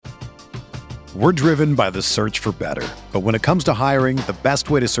We're driven by the search for better. But when it comes to hiring, the best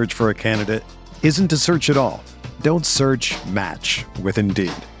way to search for a candidate isn't to search at all. Don't search, match with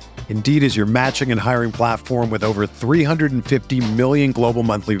Indeed. Indeed is your matching and hiring platform with over 350 million global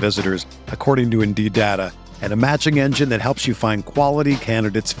monthly visitors, according to Indeed data, and a matching engine that helps you find quality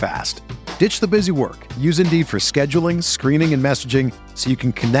candidates fast. Ditch the busy work. Use Indeed for scheduling, screening, and messaging so you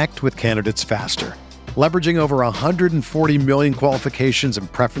can connect with candidates faster. Leveraging over 140 million qualifications and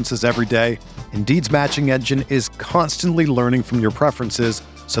preferences every day, Indeed's matching engine is constantly learning from your preferences,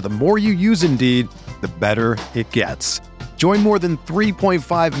 so the more you use Indeed, the better it gets. Join more than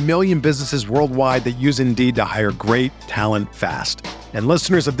 3.5 million businesses worldwide that use Indeed to hire great talent fast. And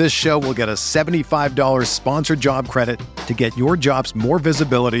listeners of this show will get a $75 sponsored job credit to get your jobs more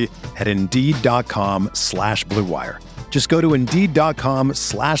visibility at Indeed.com/Blue Wire. Just go to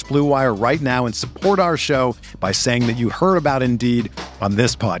Indeed.com/Blue Wire right now and support our show by saying that you heard about Indeed on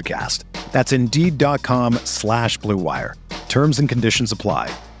this podcast. That's Indeed.com/Blue Wire. Terms and conditions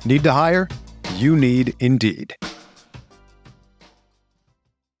apply. Need to hire? You need Indeed.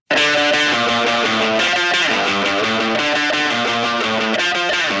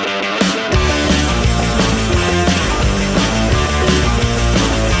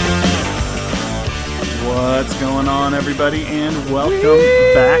 What's going on, everybody, and welcome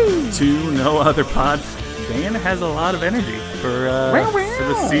back to No Other Pod. Dan has a lot of energy for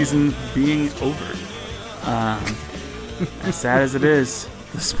the season being over. As sad as it is,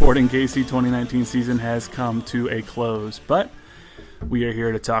 the Sporting KC 2019 season has come to a close, but we are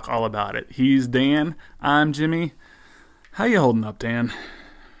here to talk all about it. He's Dan, I'm Jimmy. How you holding up, Dan?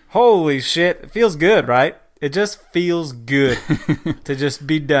 Holy shit, it feels good, right? It just feels good to just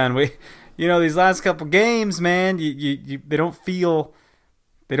be done. These last couple games, man, they don't feel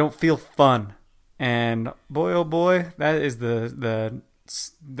fun. And boy, oh boy, that is the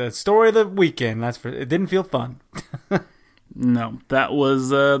story of the weekend. It didn't feel fun. No, that was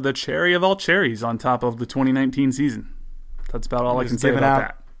the cherry of all cherries on top of the 2019 season. That's about all I can say about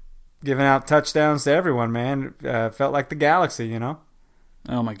that. Giving out touchdowns to everyone, man. Felt like the Galaxy, you know?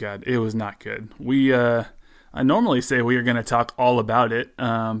 Oh my God, it was not good. I normally say we are going to talk all about it,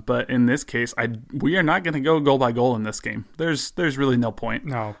 but in this case, we are not going to go goal by goal in this game. There's really no point.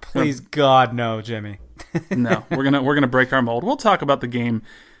 No, please God, no, Jimmy. No, we're gonna break our mold. We'll talk about the game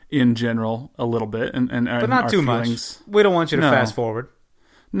in general a little bit, but not too much. We don't want you to fast forward.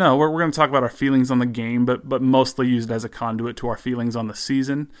 No, we're going to talk about our feelings on the game, but mostly use it as a conduit to our feelings on the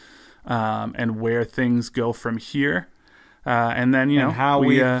season, and where things go from here, and then how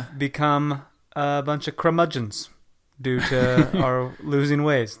we've become a bunch of curmudgeons due to our losing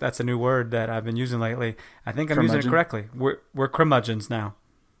ways. That's a new word that I've been using lately. I think I'm using it correctly. We're curmudgeons now.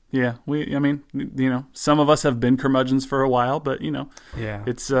 Yeah, some of us have been curmudgeons for a while, but yeah,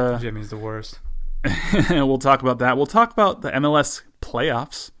 it's Jimmy's the worst. We'll talk about that. We'll talk about the MLS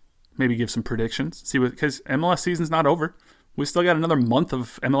playoffs. Maybe give some predictions. Because MLS season's not over. We still got another month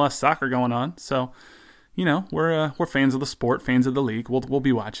of MLS soccer going on. So, we're fans of the sport, fans of the league. We'll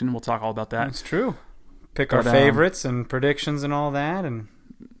be watching. We'll talk all about that. That's true. Pick our favorites and predictions and all that, and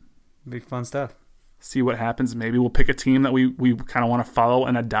be fun stuff. See what happens. Maybe we'll pick a team that we kind of want to follow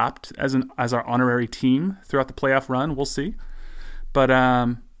and adopt as our honorary team throughout the playoff run. We'll see. But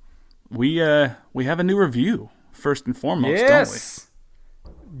we have a new review first and foremost, don't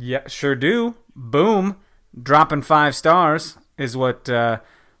we? Yeah, sure do. Boom. Dropping 5 stars is what the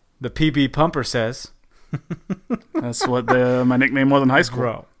PB Pumper says. That's what my nickname was in high school.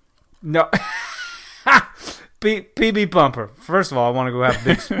 Bro. No. PB Pumper. First of all, I want to go have a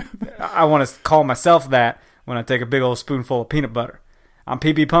big... I want to call myself that when I take a big old spoonful of peanut butter. I'm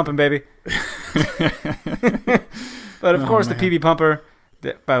PB pumping, baby. But of course, man. The PB Pumper...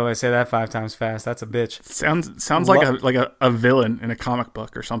 By the way, say that 5 times fast. That's a bitch. Sounds like a villain in a comic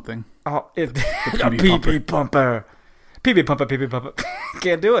book or something. Oh, a PB Pumper. PB Pumper, PB Pumper.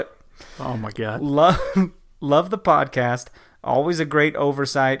 Can't do it. Oh my God. Love the podcast. Always a great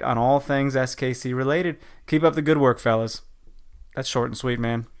oversight on all things SKC related. Keep up the good work, fellas. That's short and sweet,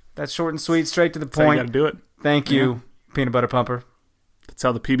 man. That's short and sweet, straight to the point. That's how you got to do it. Thank you, Peanut Butter Pumper. That's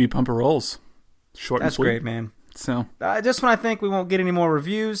how the PB Pumper rolls. Short and sweet. That's great, man. So just when I think we won't get any more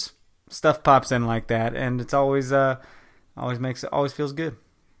reviews, stuff pops in like that, and it's always feels good.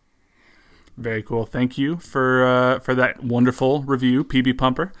 Very cool. Thank you for that wonderful review, PB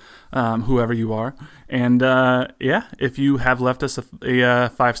Pumper, whoever you are. And if you have left us a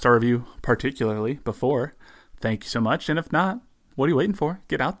 5-star review, particularly before, thank you so much. And if not, what are you waiting for?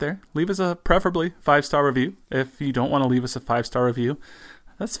 Get out there, leave us a preferably 5-star review. If you don't want to leave us a 5-star review,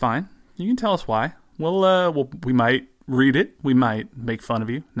 that's fine. You can tell us why. We might read it. We might make fun of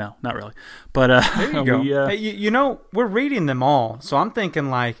you. No, not really. But there you go. Hey, you know, we're reading them all. So I'm thinking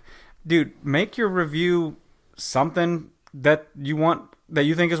like, dude, make your review something that you want, that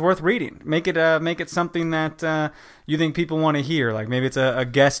you think is worth reading. Make it something that you think people want to hear. Like maybe it's a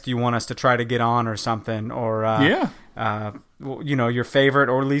guest you want us to try to get on or something, or you know, your favorite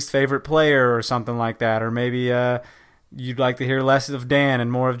or least favorite player or something like that, or maybe you'd like to hear less of Dan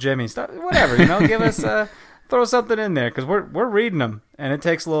and more of Jimmy. Whatever, you know, give us throw something in there, because we're reading them, and it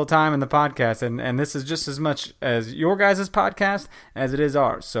takes a little time in the podcast, and this is just as much as your guys' podcast as it is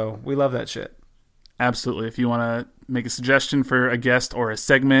ours. So we love that shit. Absolutely. If you want to make a suggestion for a guest or a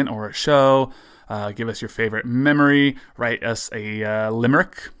segment or a show, give us your favorite memory, write us a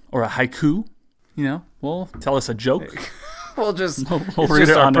limerick or a haiku, you know, well, tell us a joke. We'll just read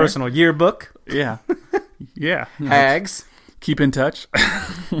it our on personal yearbook. Yeah. Yeah. Hags. Keep in touch.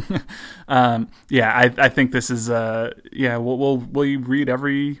 I think this is we'll read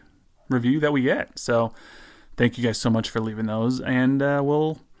every review that we get. So thank you guys so much for leaving those, and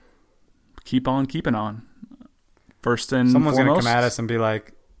we'll keep on keeping on. First and someone's foremost, gonna come at us and be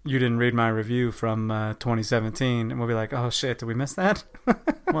like, "You didn't read my review from 2017," and we'll be like, "Oh shit, did we miss that?"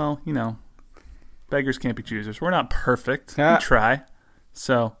 Well, you know, beggars can't be choosers. We're not perfect. We try.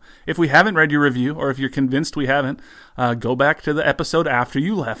 So if we haven't read your review, or if you're convinced we haven't, go back to the episode after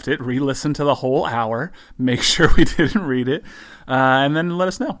you left it, re-listen to the whole hour, make sure we didn't read it, and then let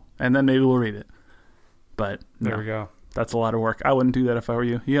us know, and then maybe we'll read it. But there we go. That's a lot of work. I wouldn't do that if I were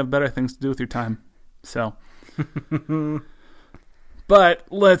you. You have better things to do with your time. So, but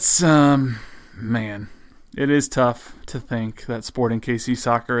let's, man, it is tough to think that Sporting KC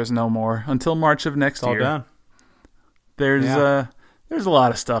soccer is no more until March of next year. It's all done. There's a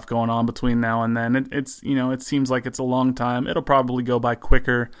lot of stuff going on between now and then. It's you know, it seems like it's a long time. It'll probably go by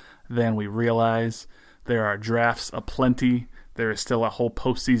quicker than we realize. There are drafts aplenty. There is still a whole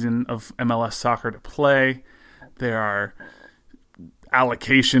postseason of MLS soccer to play. There are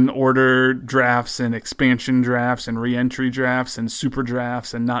allocation order drafts and expansion drafts and re-entry drafts and super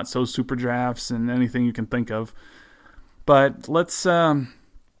drafts and not so super drafts and anything you can think of. But let's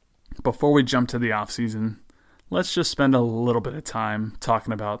before we jump to the off season, let's just spend a little bit of time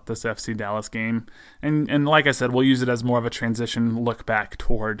talking about this FC Dallas game. And like I said, we'll use it as more of a transition look back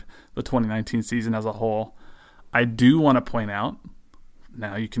toward the 2019 season as a whole. I do want to point out,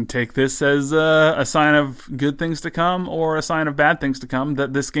 now you can take this as a sign of good things to come or a sign of bad things to come,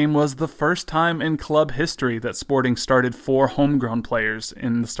 that this game was the first time in club history that Sporting started 4 homegrown players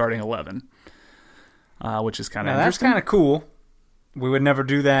in the starting 11, which is kind of interesting. That's kind of cool. We would never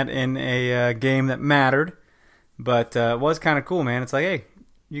do that in a game that mattered. But it was kind of cool, man. It's like, hey,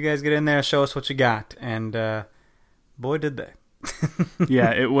 you guys get in there, show us what you got. And boy, did they.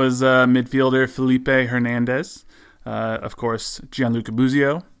 Yeah, it was midfielder Felipe Hernandez, of course, Gianluca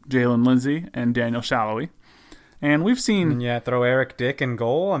Buzio, Jalen Lindsay, and Daniel Shallowy. And we've seen... And throw Eric Dick in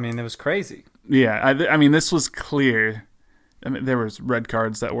goal. I mean, it was crazy. Yeah, I mean, this was clear. I mean, there was red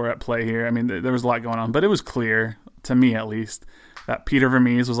cards that were at play here. I mean, there was a lot going on. But it was clear, to me at least, that Peter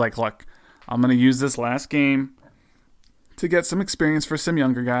Vermees was like, look, I'm going to use this last game to get some experience for some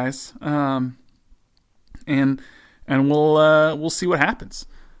younger guys, and we'll see what happens.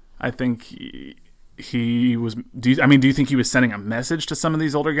 I think he was. Do you think he was sending a message to some of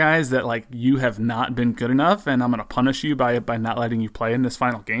these older guys that like, you have not been good enough, and I'm going to punish you by not letting you play in this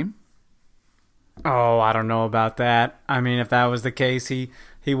final game? Oh, I don't know about that. I mean, if that was the case, he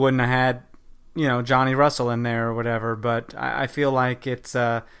wouldn't have had, you know, Johnny Russell in there or whatever. But I feel like it's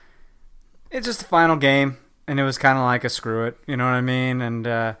just a final game. And it was kind of like a screw it, you know what I mean? And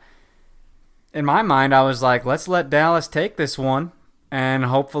in my mind, I was like, let's let Dallas take this one, and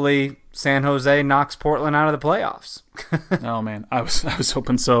hopefully San Jose knocks Portland out of the playoffs. Oh man, I was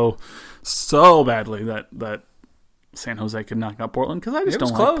hoping so badly that San Jose could knock out Portland, because I just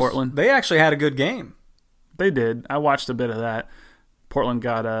don't like Portland. They actually had a good game. They did. I watched a bit of that. Portland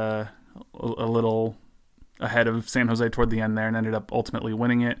got a little ahead of San Jose toward the end there and ended up ultimately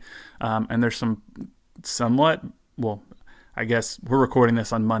winning it. And there's somewhat, well, I guess we're recording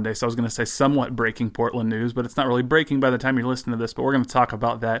this on Monday, so I was going to say somewhat breaking Portland news, but it's not really breaking by the time you're listening to this, but we're going to talk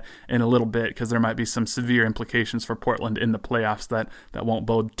about that in a little bit, because there might be some severe implications for Portland in the playoffs that won't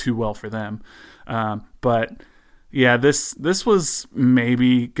bode too well for them. But yeah, this was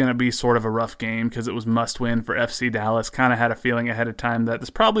maybe going to be sort of a rough game, because it was must-win for FC Dallas. Kind of had a feeling ahead of time that this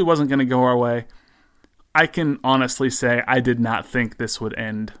probably wasn't going to go our way. I can honestly say I did not think this would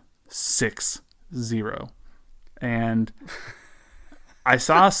end 6-0. And I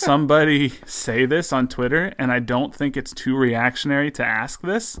saw somebody say this on Twitter, and I don't think it's too reactionary to ask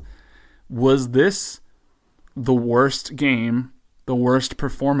this. Was this the worst game, the worst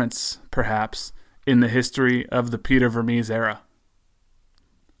performance, perhaps, in the history of the Peter Vermees era.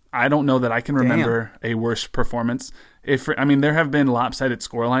 I don't know that I can remember a worse performance. There have been lopsided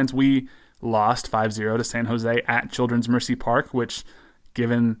scorelines. We lost 5-0 to San Jose at Children's Mercy Park, which,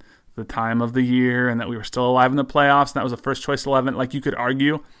 given the time of the year and that we were still alive in the playoffs, and that was a first choice 11, like, you could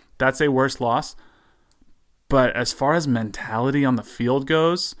argue that's a worse loss. But as far as mentality on the field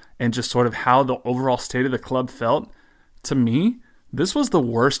goes and just sort of how the overall state of the club felt, to me, this was the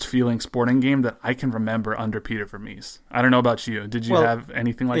worst feeling sporting game that I can remember under Peter Vermees. I don't know about you. Did you have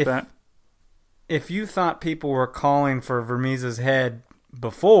anything like that? If you thought people were calling for Vermees' head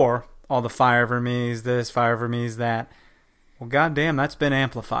before, all the fire Vermees, this, fire Vermees, that, well, goddamn, that's been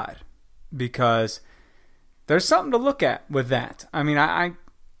amplified. Because there's something to look at with that. I mean, I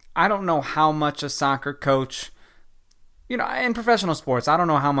don't know how much a soccer coach, in professional sports, I don't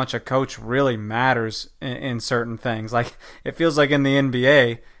know how much a coach really matters in certain things. Like, it feels like in the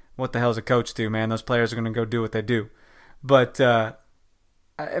NBA, what the hell's a coach do, man? Those players are going to go do what they do. But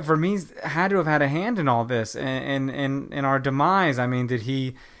Vermees had to have had a hand in all this and in our demise. I mean, did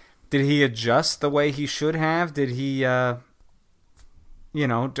he adjust the way he should have? Did he roll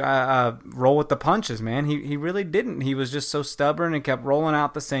with the punches, man? He really didn't. He was just so stubborn and kept rolling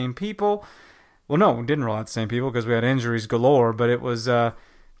out the same people. Well, no, we didn't roll out the same people because we had injuries galore, but it was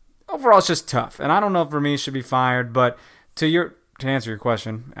overall it's just tough. And I don't know if Vermees should be fired, but to answer your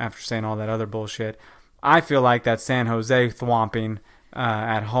question, after saying all that other bullshit, I feel like that San Jose thwomping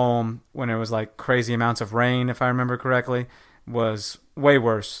at home when it was like crazy amounts of rain, if I remember correctly, was way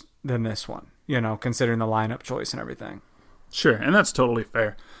worse than this one, considering the lineup choice and everything. Sure, and that's totally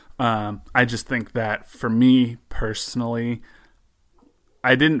fair. I just think that for me personally,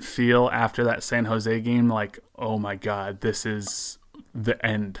 I didn't feel after that San Jose game like, oh my God, this is the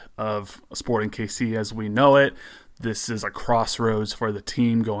end of Sporting KC as we know it. This is a crossroads for the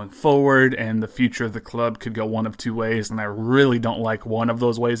team going forward, and the future of the club could go one of two ways, and I really don't like one of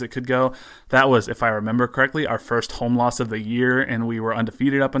those ways it could go. That was, if I remember correctly, our first home loss of the year, and we were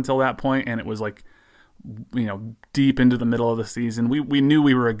undefeated up until that point, and it was like, deep into the middle of the season. We knew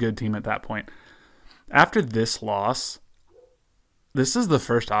we were a good team at that point. After this loss, this is the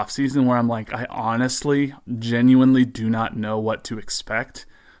first offseason where I'm like, I honestly, genuinely do not know what to expect,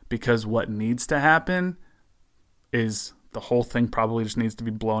 because what needs to happen is the whole thing probably just needs to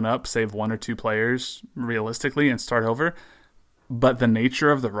be blown up, save one or two players realistically, and start over. But the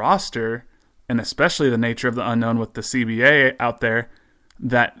nature of the roster, and especially the nature of the unknown with the CBA out there,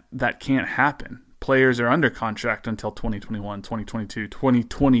 that can't happen. Players are under contract until 2021, 2022,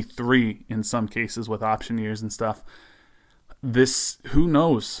 2023 in some cases with option years and stuff. Who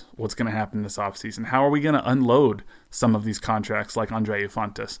knows what's going to happen this offseason? How are we going to unload some of these contracts like Andreu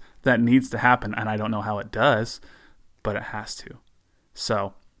Fontes? That needs to happen, and I don't know how it does, but it has to.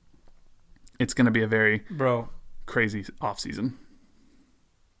 So it's going to be a very crazy offseason.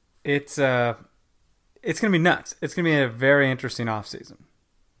 It's going to be nuts. It's going to be a very interesting offseason.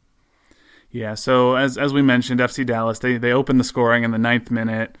 Yeah, so as we mentioned, FC Dallas, they opened the scoring in the 9th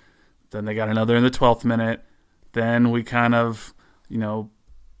minute. Then they got another in the 12th minute. Then we kind of,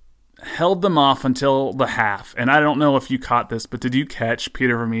 held them off until the half. And I don't know if you caught this, but did you catch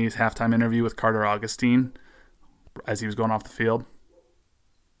Peter Vermees' halftime interview with Carter Augustine as he was going off the field?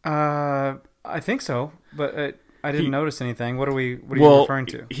 I think so, but I didn't notice anything. What are you referring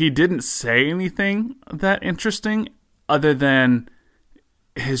to? He didn't say anything that interesting other than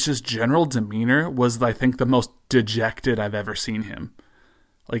his just general demeanor was, I think, the most dejected I've ever seen him.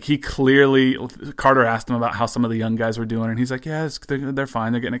 Like, he clearly, Carter asked him about how some of the young guys were doing, and he's like, yeah, they're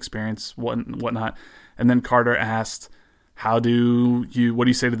fine, they're getting experience, whatnot. And then Carter asked, what do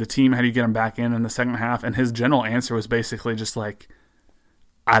you say to the team? How do you get them back in the second half? And his general answer was basically just like,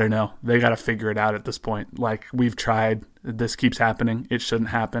 I don't know, they got to figure it out at this point. Like, we've tried, this keeps happening, it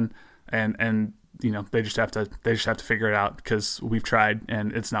shouldn't happen, and they just have to figure it out because we've tried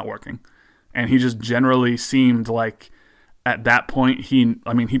and it's not working. And he just generally seemed like at that point he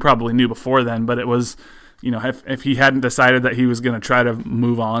probably knew before then, but it was, if he hadn't decided that he was going to try to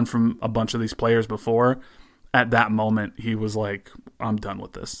move on from a bunch of these players before, at that moment he was like, I'm done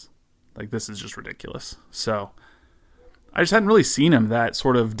with this. Like, this is just ridiculous. So I just hadn't really seen him that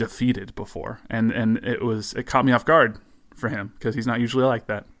sort of defeated before, and it caught me off guard for him because he's not usually like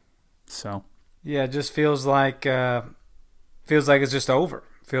that. So. Yeah, it just feels like it's just over.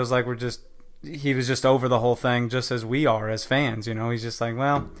 Feels like he was just over the whole thing, just as we are as fans. He's just like,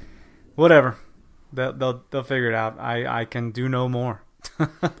 well, whatever. They'll figure it out. I can do no more.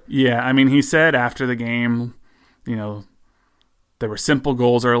 Yeah, I mean, he said after the game, There were simple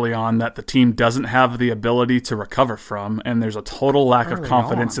goals early on that the team doesn't have the ability to recover from, and there's a total lack of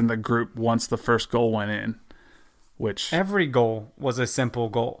confidence in the group once the first goal went in. Which every goal was a simple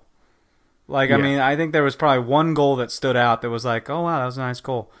goal. Like, I mean, I think there was probably one goal that stood out that was like, oh, wow, that was a nice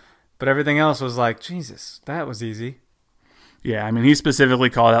goal. But everything else was like, Jesus, that was easy. Yeah, I mean, he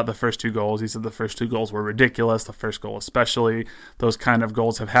specifically called out the first 2 goals. He said the first 2 goals were ridiculous, the first goal especially. Those kind of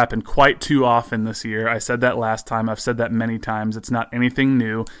goals have happened quite too often this year. I said that last time. I've said that many times. It's not anything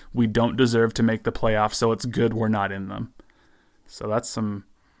new. We don't deserve to make the playoffs, so it's good we're not in them. So that's some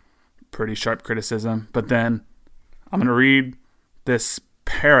pretty sharp criticism. But then I'm going to read this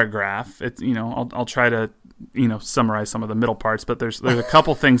paragraph. It's, I'll try to, summarize some of the middle parts, but there's a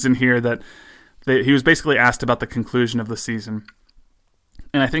couple things in here that he was basically asked about the conclusion of the season.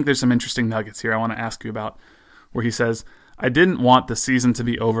 And I think there's some interesting nuggets here I want to ask you about, where he says, I didn't want the season to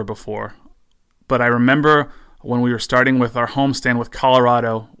be over before, but I remember when we were starting with our homestand with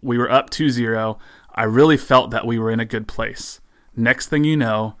Colorado, we were up 2-0. I really felt that we were in a good place. Next thing you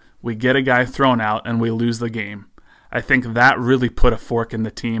know, we get a guy thrown out and we lose the game. I think that really put a fork in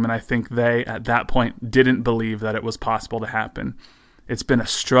the team, and I think they, at that point, didn't believe that it was possible to happen. It's been a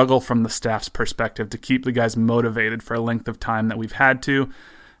struggle from the staff's perspective to keep the guys motivated for a length of time that we've had to,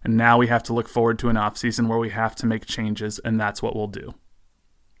 and now we have to look forward to an offseason where we have to make changes, and that's what we'll do.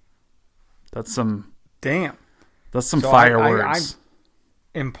 That's some... Damn. That's some fire words.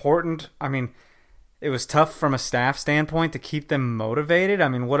 Important. I mean, it was tough from a staff standpoint to keep them motivated. I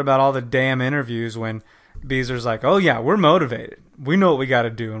mean, what about all the damn interviews when Beasley's like, oh yeah, we're motivated. We know what we got to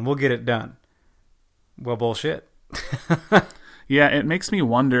do, and we'll get it done. Well, bullshit. Yeah, it makes me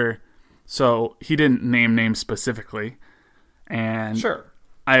wonder. So he didn't name names specifically, and sure,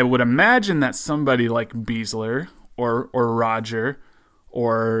 I would imagine that somebody like Beasler or Roger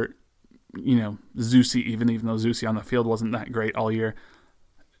or Zusi, even though Zusi on the field wasn't that great all year.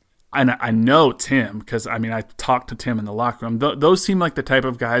 And I know Tim because I talked to Tim in the locker room. Those seem like the type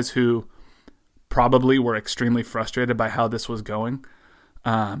of guys who probably were extremely frustrated by how this was going,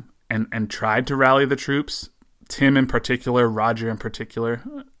 and tried to rally the troops. Tim in particular, Roger in particular.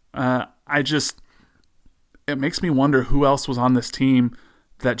 It makes me wonder who else was on this team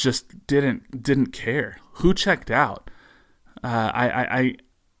that just didn't care. Who checked out? And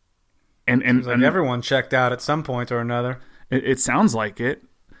everyone checked out at some point or another. It sounds like it.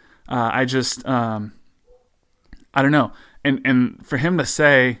 I don't know. And for him to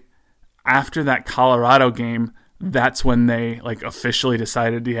say after that Colorado game, that's when they officially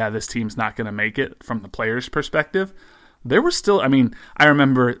decided, yeah, this team's not going to make it from the players' perspective. There were still, I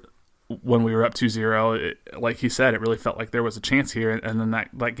remember when we were up 2-0, like he said, it really felt like there was a chance here. And then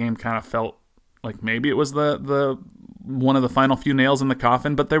that game kind of felt like maybe it was the one of the final few nails in the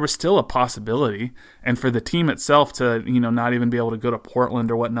coffin, but there was still a possibility. And for the team itself to, not even be able to go to Portland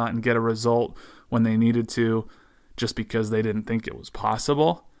or whatnot and get a result when they needed to, just because they didn't think it was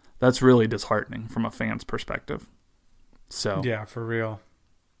possible, that's really disheartening from a fan's perspective. So yeah, for real.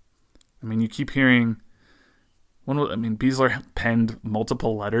 You keep hearing. Beasler penned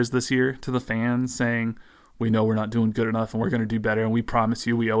multiple letters this year to the fans saying, "We know we're not doing good enough, and we're going to do better, and we promise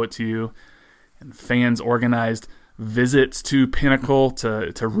you, we owe it to you." And fans organized visits to Pinnacle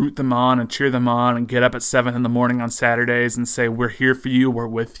to root them on and cheer them on, and get up at 7 a.m. on Saturdays and say, "We're here for you. We're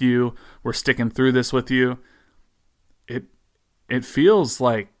with you. We're sticking through this with you." It feels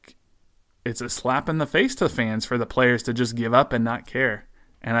like it's a slap in the face to fans for the players to just give up and not care.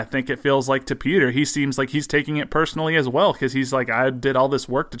 And I think it feels like to Peter, he seems like he's taking it personally as well, because he's like, I did all this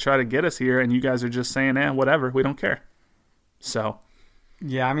work to try to get us here, and you guys are just saying, whatever, we don't care. So.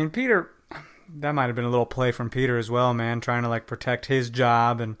 Yeah, Peter, that might have been a little play from Peter as well, man, trying to protect his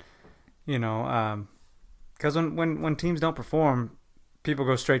job. And, because when teams don't perform, people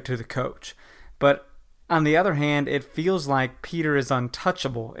go straight to the coach. But on the other hand, it feels like Peter is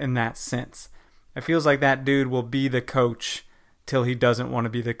untouchable in that sense. It feels like that dude will be the coach till he doesn't want to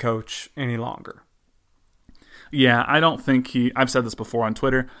be the coach any longer. Yeah, I don't think I've said this before on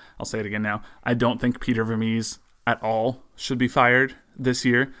Twitter, I'll say it again now, I don't think Peter Vermes at all should be fired this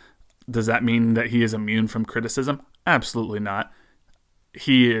year. Does that mean that he is immune from criticism? Absolutely not.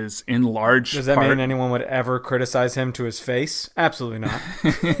 He is in large Does that mean anyone would ever criticize him to his face? Absolutely not.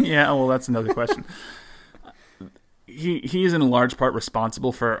 Yeah, well, that's another question. He is in large part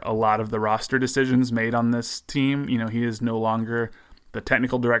responsible for a lot of the roster decisions made on this team. He is no longer the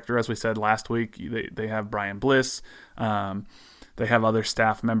technical director, as we said last week. They have Brian Bliss. They have other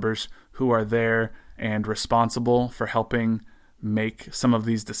staff members who are there and responsible for helping make some of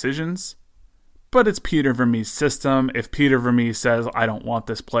these decisions. But it's Peter Vermes' system. If Peter Vermes says, I don't want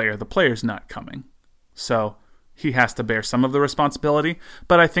this player, the player's not coming. So he has to bear some of the responsibility.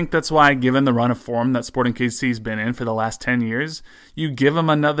 But I think that's why, given the run of form that Sporting KC's been in for the last 10 years, you give him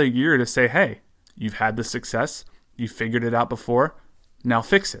another year to say, hey, you've had the success. You figured it out before. Now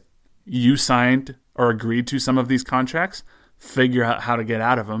fix it. You signed or agreed to some of these contracts. Figure out how to get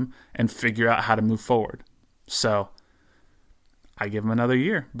out of them and figure out how to move forward. So I give him another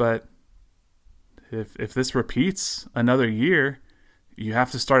year. But if this repeats another year, you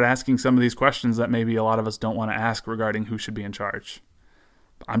have to start asking some of these questions that maybe a lot of us don't want to ask regarding who should be in charge.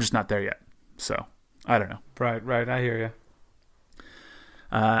 I'm just not there yet. So I don't know. Right. I hear you.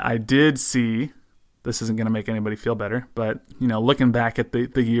 I did see, this isn't going to make anybody feel better, but, looking back at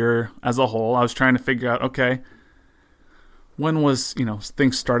the year as a whole, I was trying to figure out, okay, when was,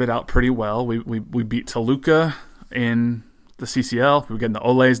 things started out pretty well. We beat Toluca in the CCL. We were getting the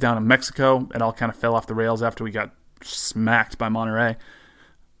Oles down in Mexico. It all kind of fell off the rails after we got smacked by Monterrey.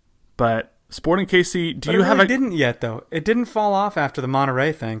 But Sporting KC, It didn't yet, though. It didn't fall off after the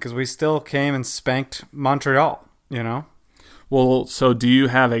Monterrey thing because we still came and spanked Montreal, Well, so do you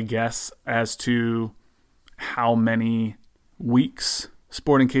have a guess as to how many weeks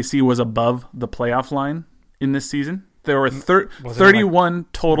Sporting KC was above the playoff line in this season? There were 31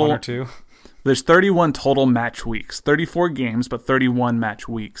 total. 1 or 2? There's 31 total match weeks. 34 games, but 31 match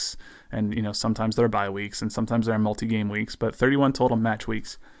weeks. And, sometimes there are bye weeks and sometimes there are multi-game weeks, but 31 total match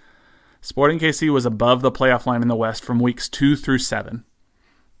weeks. Sporting KC was above the playoff line in the West from weeks 2 through 7.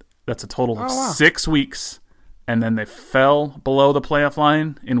 That's a total of 6 weeks. And then they fell below the playoff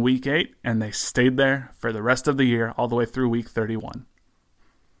line in week 8, and they stayed there for the rest of the year, all the way through week 31.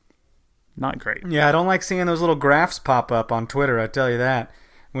 Not great. Yeah, I don't like seeing those little graphs pop up on Twitter, I tell you that.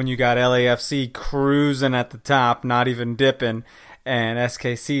 When you got LAFC cruising at the top, not even dipping, and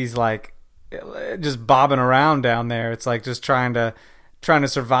SKC's like just bobbing around down there. It's like just trying to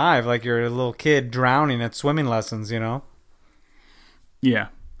survive, like you're a little kid drowning at swimming lessons, Yeah.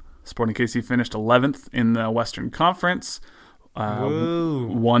 Sporting KC finished 11th in the Western Conference,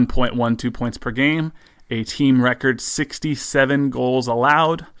 1.12 points per game, a team record 67 goals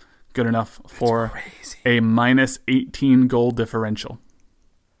allowed, good enough for a minus 18 goal differential.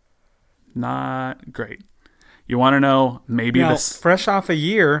 Not great. You want to know fresh off a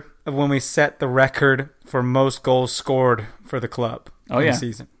year of when we set the record for most goals scored for the club in the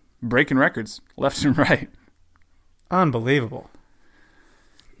season. Breaking records left and right. Unbelievable.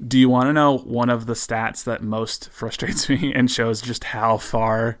 Do you want to know one of the stats that most frustrates me and shows just how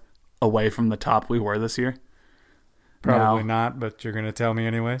far away from the top we were this year? Probably not, but you're going to tell me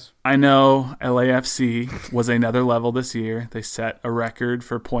anyways. I know LAFC was another level this year. They set a record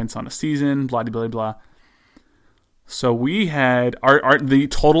for points on a season, blah, blah, blah. So we had the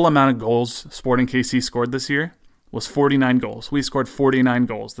total amount of goals Sporting KC scored this year was 49 goals. We scored 49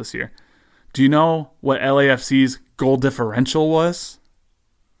 goals this year. Do you know what LAFC's goal differential was?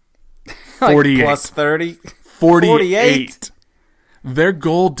 48. Like plus 30? 48. Their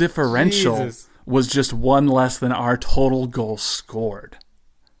goal differential was just one less than our total goals scored.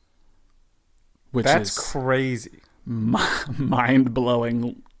 Which That's crazy.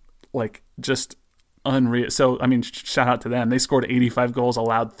 Mind-blowing, like just unreal. So, I mean, shout out to them. They scored 85 goals,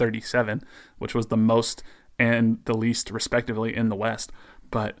 allowed 37, which was the most and the least, respectively, in the West.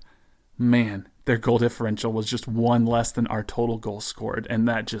 But, man, their goal differential was just one less than our total goals scored. And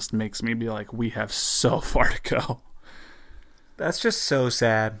that just makes me be like, we have so far to go. That's just so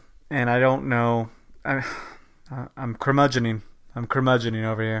sad. And I don't know. I'm curmudgeoning. I'm curmudgeoning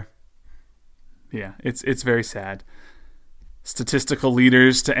over here. Yeah, it's very sad. Statistical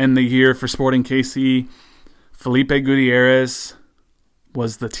leaders to end the year for Sporting KC. Felipe Gutierrez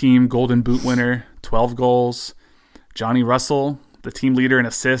was the team Golden Boot winner, 12 goals. Johnny Russell, the team leader in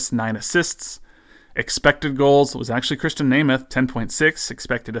assists, 9 assists. Expected goals was actually Christian Nemeth, 10.6.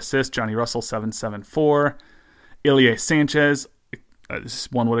 Expected assists, Johnny Russell, 7.74. Ilie Sanchez, as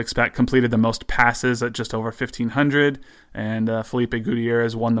one would expect, completed the most passes at just over 1,500. And Felipe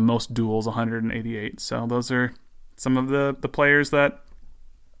Gutierrez won the most duels, 188. So those are some of the players that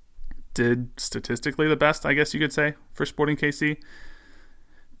did statistically the best, I guess you could say, for Sporting KC.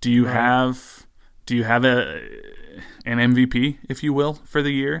 Do you have an MVP, if you will, for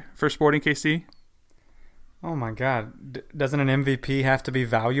the year for Sporting KC? Oh my God. Doesn't an MVP have to be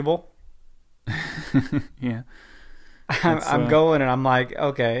valuable? Yeah. I'm going and I'm like,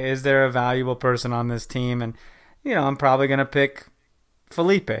 okay, is there a valuable person on this team? And, I'm probably going to pick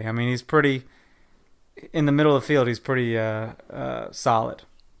Felipe. I mean, he's pretty, in the middle of the field, he's pretty solid.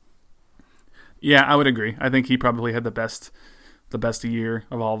 Yeah, I would agree. I think he probably had the best the best year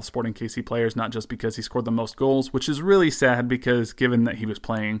of all the Sporting KC players, not just because he scored the most goals, which is really sad because given that he was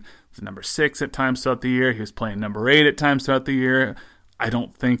playing number 6 at times throughout the year, he was playing number 8 at times throughout the year. I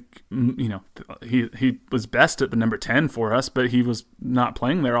don't think, he was best at the number 10 for us, but he was not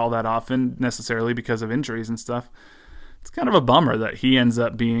playing there all that often necessarily because of injuries and stuff. It's kind of a bummer that he ends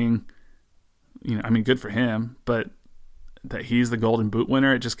up being, good for him, but that he's the Golden Boot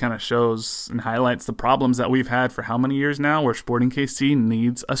winner. It just kind of shows and highlights the problems that we've had for how many years now, where Sporting KC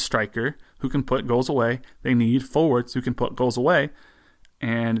needs a striker who can put goals away. They need forwards who can put goals away,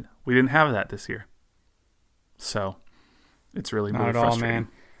 and we didn't have that this year. So it's really not at frustrating. all, man.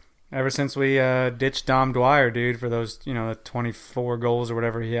 Ever since we ditched Dom Dwyer, dude, for those 24 goals or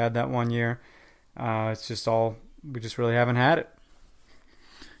whatever he had that one year, it's just all we just really haven't had it.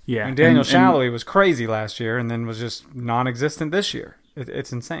 Yeah, and Daniel Shallowy was crazy last year, and then was just non-existent this year.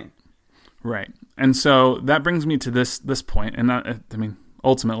 It's insane. Right, and so that brings me to this point, and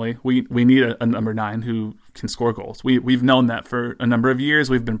ultimately, we need a number 9 who can score goals. We've known that for a number of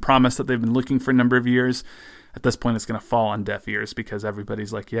years. We've been promised that they've been looking for a number of years. At this point, it's going to fall on deaf ears because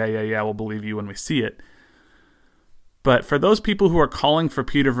everybody's like, yeah, we'll believe you when we see it. But for those people who are calling for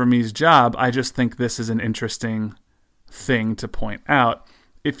Peter Vermes' job, I just think this is an interesting thing to point out.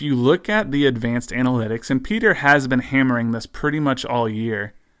 If you look at the advanced analytics, and Peter has been hammering this pretty much all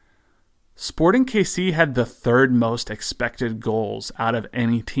year, Sporting KC had the 3rd most expected goals out of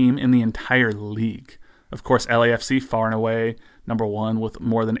any team in the entire league. Of course, LAFC far and away number 1 with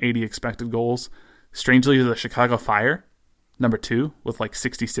more than 80 expected goals. Strangely, the Chicago Fire, number 2 with like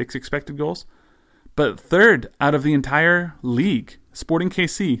 66 expected goals. But 3rd out of the entire league, Sporting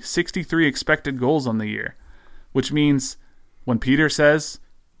KC, 63 expected goals on the year. Which means when Peter says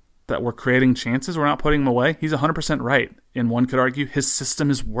that we're creating chances, we're not putting them away, he's 100% right. And one could argue his system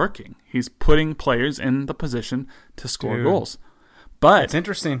is working. He's putting players in the position to score goals. But it's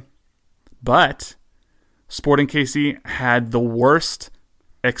interesting. But Sporting KC had the worst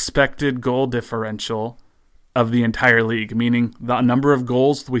expected goal differential of the entire league, meaning the number of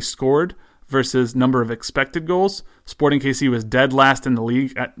goals we scored versus number of expected goals. Sporting KC was dead last in the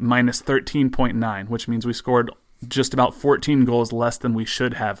league at minus 13.9, which means we scored just about 14 goals less than we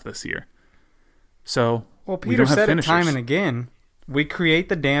should have this year. So, well, Peter said it time and again, we create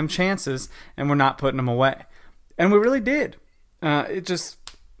the damn chances and we're not putting them away. And we really did. That's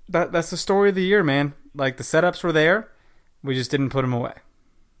the story of the year, man. Like, the setups were there, we just didn't put them away.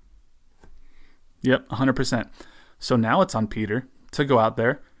 Yep, 100%. So now it's on Peter to go out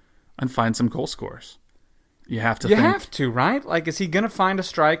there and find some goal scorers. You have to, right? Like, is he going to find a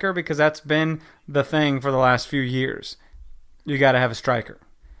striker? Because that's been the thing for the last few years. You got to have a striker.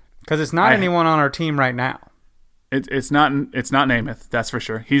 Because it's not anyone on our team right now. It's not Namath, that's for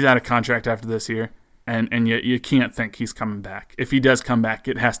sure. He's out of contract after this year, and yet you can't think he's coming back. If he does come back,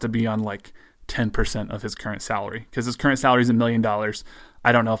 it has to be on like 10% of his current salary, because his current salary is $1 million.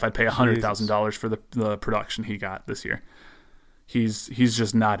 I don't know if I'd pay $100,000 for the production he got this year. He's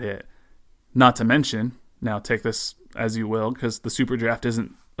just not it. Not to mention, now take this as you will, because the Super Draft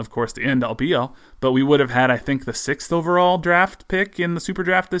isn't, of course, the end all be all, but we would have had, I think, the 6th overall draft pick in the Super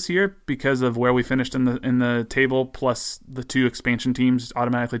Draft this year because of where we finished in the table, plus the 2 expansion teams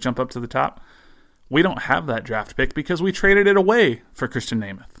automatically jump up to the top. We don't have that draft pick because we traded it away for Christian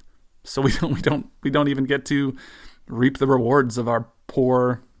Namath. So we don't even get to reap the rewards of our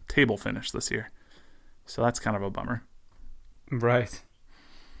poor table finish this year. So that's kind of a bummer. Right.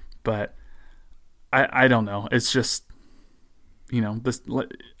 But I don't know. It's just, this.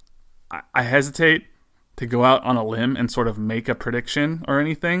 I hesitate to go out on a limb and sort of make a prediction or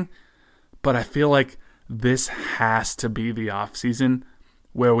anything, but I feel like this has to be the offseason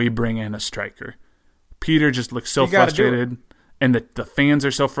where we bring in a striker. Peter just looks so frustrated, and the fans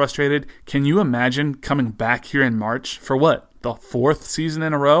are so frustrated. Can you imagine coming back here in March for what? The 4th season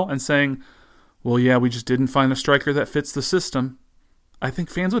in a row and saying, well, yeah, we just didn't find a striker that fits the system. I think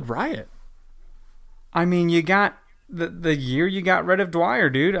fans would riot. I mean, you got the year you got rid of Dwyer,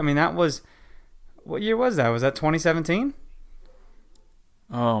 dude. I mean, that was... What year was that? Was that 2017?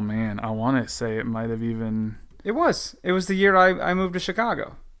 Oh, man. I want to say it might have even... It was. It was the year I moved to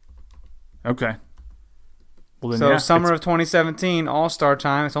Chicago. Okay. Well, then, so summer of 2017, All-Star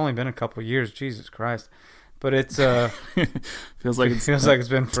time. It's only been a couple years. Jesus Christ. But it's... feels like it's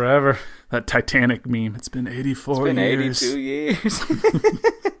been forever. That Titanic meme. It's been 84 years. It's been 82 years.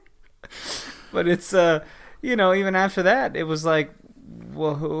 But it's, even after that, it was like,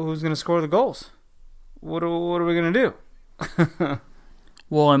 well, who's going to score the goals? What are we going to do?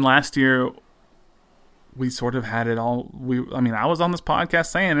 Well, and last year, we sort of had it all. I was on this podcast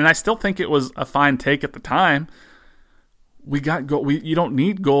saying, and I still think it was a fine take at the time, you don't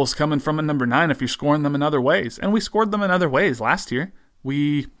need goals coming from a number 9 if you're scoring them in other ways. And we scored them in other ways last year.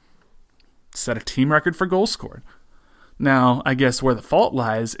 We set a team record for goals scored. Now, I guess where the fault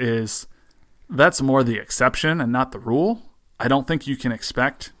lies is that's more the exception and not the rule. I don't think you can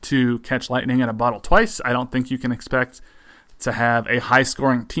expect to catch lightning in a bottle twice. I don't think you can expect to have a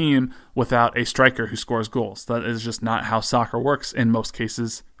high-scoring team without a striker who scores goals. That is just not how soccer works in most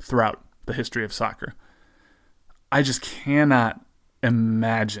cases throughout the history of soccer. I just cannot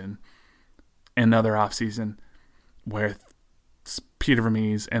imagine another offseason where Peter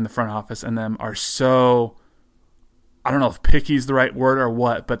Vermees and the front office and them are so, I don't know if picky is the right word or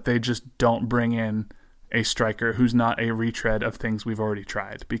what, but they just don't bring in a striker who's not a retread of things we've already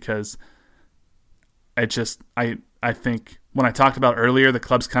tried. Because I think when I talked about earlier, the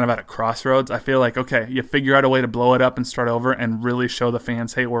club's kind of at a crossroads. I feel like, okay, you figure out a way to blow it up and start over and really show the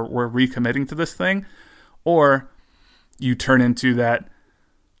fans, hey, we're recommitting to this thing. Or you turn into that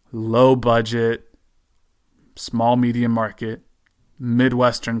low budget, small, medium market,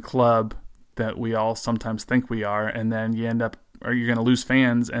 Midwestern club that we all sometimes think we are, and then you end up, or you're going to lose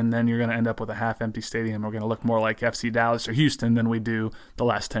fans, and then you're going to end up with a half-empty stadium. We're going to look more like FC Dallas or Houston than we do the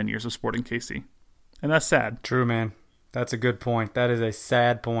last 10 years of Sporting KC. And that's sad. True, man. That's a good point. That is a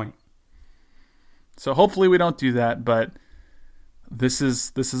sad point. So hopefully we don't do that, but this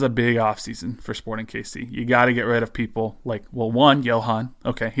is a big offseason for Sporting KC. You got to get rid of people like, well, one, Johan.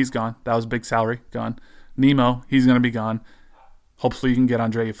 Okay, he's gone. That was a big salary. Gone. Nemo, he's going to be gone. Hopefully you can get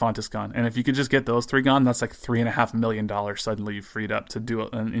Andre Fontes gone. And if you could just get those 3 gone, that's like $3.5 million suddenly you've freed up to do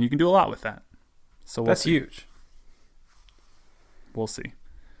it. And you can do a lot with that. So that's huge. We'll see.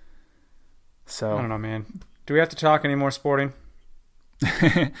 So I don't know, man. Do we have to talk any more Sporting?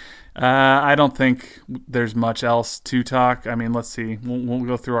 I don't think there's much else to talk. I mean, let's see. We'll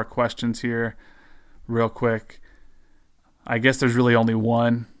go through our questions here real quick. I guess there's really only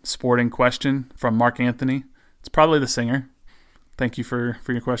one Sporting question from Mark Anthony. It's probably the singer. Thank you for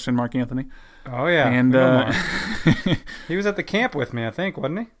your question, Mark Anthony. Oh, yeah. And he was at the camp with me, I think,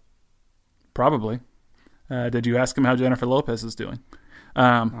 wasn't he? Probably. Did you ask him how Jennifer Lopez is doing?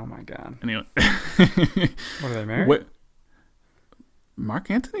 Oh, my God. Anyway. What, are they married? Mark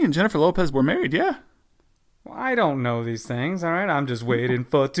Anthony and Jennifer Lopez were married, yeah. Well, I don't know these things, all right? I'm just waiting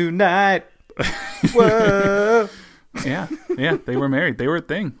for tonight. Whoa. Yeah, they were married. They were a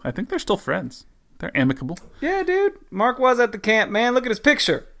thing. I think they're still friends. They're amicable. Yeah, dude. Mark was at the camp, man. Look at his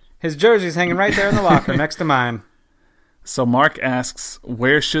picture. His jersey's hanging right there in the locker next to mine. So Mark asks,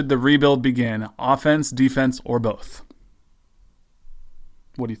 where should the rebuild begin? Offense, defense, or both?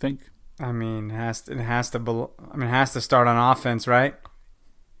 What do you think? I mean, it has to start on offense, right?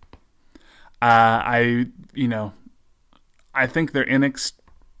 I think they're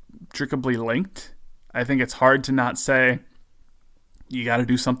inextricably linked. I think it's hard to not say you got to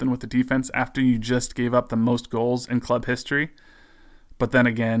do something with the defense after you just gave up the most goals in club history. But then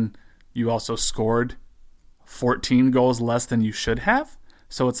again, you also scored 14 goals less than you should have.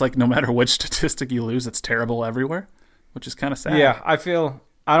 So it's like no matter which statistic you lose, it's terrible everywhere, which is kind of sad. Yeah, I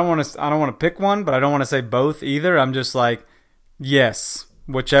don't want to pick one, but I don't want to say both either. I'm just like, yes,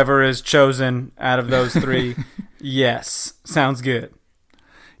 whichever is chosen out of those 3, yes, sounds good.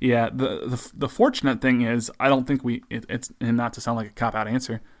 Yeah, the fortunate thing is I don't think it's, and not to sound like a cop-out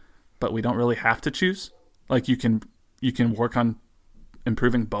answer, but we don't really have to choose. Like you can work on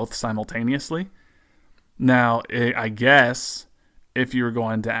improving both simultaneously. Now, I guess if you were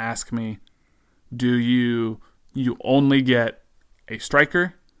going to ask me, do you only get a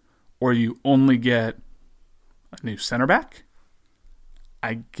striker or you only get a new center back?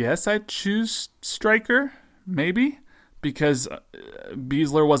 I guess I'd choose striker, maybe. Because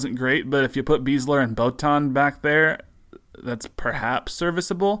Beasler wasn't great, but if you put Beasler and Botan back there, that's perhaps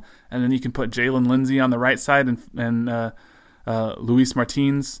serviceable. And then you can put Jalen Lindsay on the right side and Luis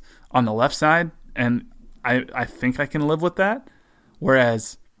Martins on the left side. And I think I can live with that.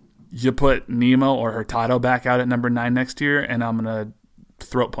 Whereas you put Nemo or Hurtado back out at number 9 next year, and I'm going to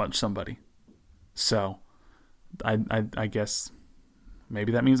throat punch somebody. So I guess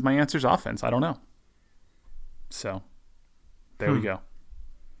maybe that means my answer's offense. I don't know. So there we go.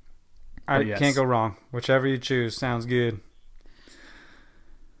 I can't go wrong. Whichever you choose sounds good.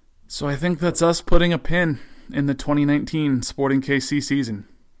 So I think that's us putting a pin in the 2019 Sporting KC season.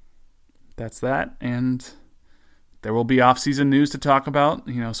 That's that, and there will be off-season news to talk about.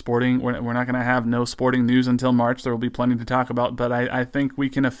 Sporting. We're not going to have no Sporting news until March. There will be plenty to talk about, but I think we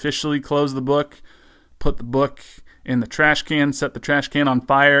can officially close the book, put the book in the trash can, set the trash can on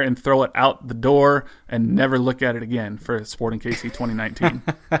fire, and throw it out the door and never look at it again for Sporting KC 2019.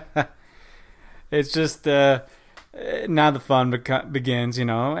 It's just now the fun begins,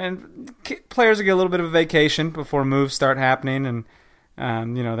 and players get a little bit of a vacation before moves start happening, and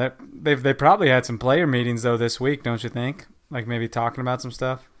that they probably had some player meetings though this week, don't you think? Like maybe talking about some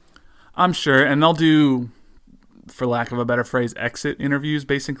stuff. I'm sure, and they'll do, for lack of a better phrase, exit interviews,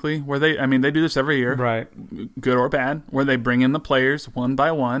 basically, where they do this every year, right? Good or bad, where they bring in the players one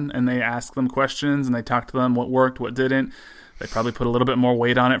by one and they ask them questions and they talk to them what worked, what didn't. They probably put a little bit more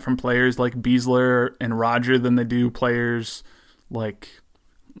weight on it from players like Beasler and Roger than they do players like,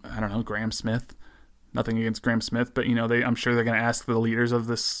 I don't know, Graham Smith. Nothing against Graham Smith, but I'm sure they're going to ask the leaders of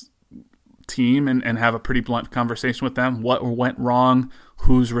this team and have a pretty blunt conversation with them. What went wrong?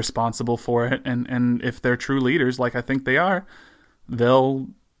 Who's responsible for it? And if they're true leaders, like I think they are, they'll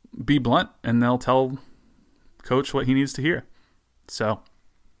be blunt and they'll tell Coach what he needs to hear. So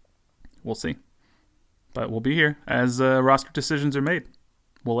we'll see. But we'll be here as roster decisions are made.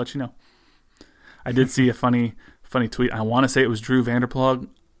 We'll let you know. I did see a funny tweet. I want to say it was Drew Vanderplug.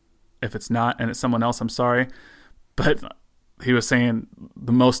 If it's not and it's someone else, I'm sorry. But he was saying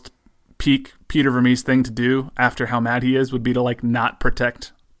the most peak Peter Vermees thing to do after how mad he is would be to not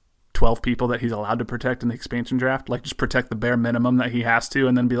protect 12 people that he's allowed to protect in the expansion draft. Just protect the bare minimum that he has to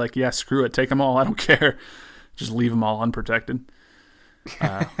and then be like, yeah, screw it. Take them all. I don't care. Just leave them all unprotected.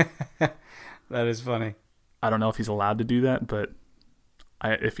 That is funny. I don't know if he's allowed to do that, but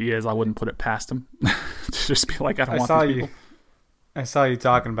if he is, I wouldn't put it past him to just be like, I don't want these people. I saw you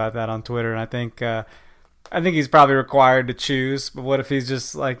talking about that on Twitter, and I think he's probably required to choose. But what if he's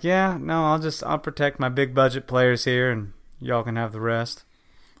just like, yeah, no, I'll protect my big budget players here, and y'all can have the rest.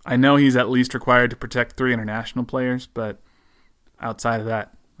 I know he's at least required to protect 3 international players, but outside of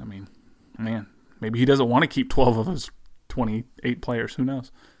that, I mean, man, maybe he doesn't want to keep 12 of his 28 players. Who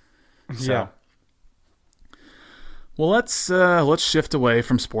knows? So, yeah. Well, let's shift away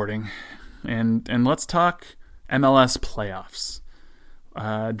from sporting, and let's talk MLS playoffs.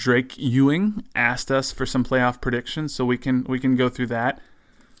 Drake Ewing asked us for some playoff predictions, so we can go through that.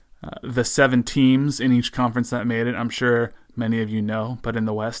 The 7 teams in each conference that made it, I'm sure many of you know, but in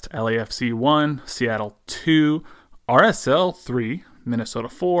the West, LAFC 1, Seattle 2, RSL 3, Minnesota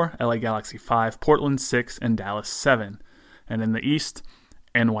 4, LA Galaxy 5, Portland 6, and Dallas 7. And in the East,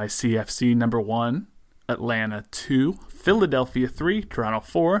 NYCFC number 1, Atlanta 2, Philadelphia 3, Toronto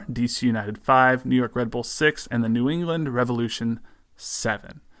 4, DC United 5, New York Red Bulls 6, and the New England Revolution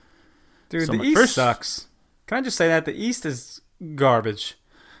 7. Dude, so the East sucks. Can I just say that? The East is garbage.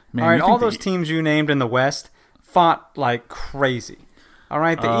 Man, all right, all those teams you named in the West fought like crazy. All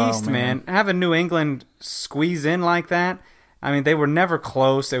right, the East, man, having New England squeeze in like that, I mean, they were never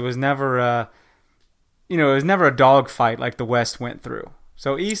close. It was never, it was never a dogfight like the West went through.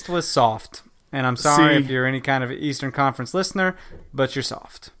 So East was soft. And I'm sorry if you're any kind of Eastern Conference listener, but you're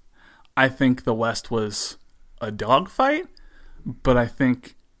soft. I think the West was a dogfight, but I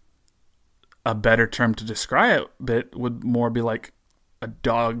think a better term to describe it would more be like a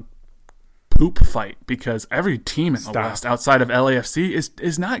dog poop fight, because every team in the West outside of LAFC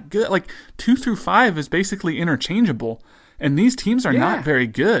is not good. 2 through 5 is basically interchangeable, and these teams are not very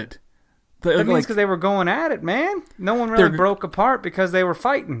good. That means because they were going at it, man. No one really broke apart because they were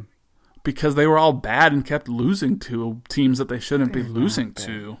fighting. Because they were all bad and kept losing to teams that they shouldn't be losing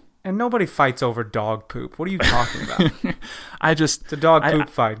to. And nobody fights over dog poop. What are you talking about? It's a dog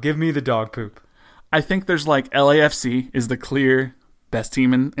poop fight. Give me the dog poop. I think there's LAFC is the clear best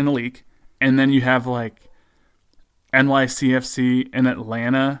team in the league. And then you have NYCFC and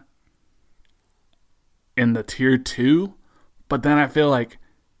Atlanta in the tier 2. But then I feel like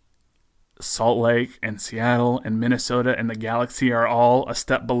Salt Lake and Seattle and Minnesota and the Galaxy are all a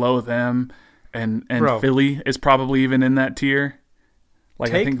step below them, and Philly is probably even in that tier. I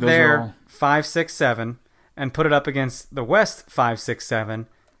think those their are all 5, 6, 7 and put it up against the West 5, 6, 7.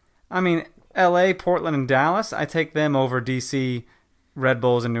 I mean, LA, Portland, and Dallas, I take them over DC, Red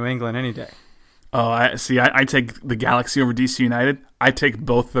Bulls, and New England any day. Oh, I take the Galaxy over DC United. I take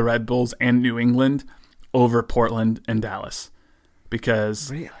both the Red Bulls and New England over Portland and Dallas, because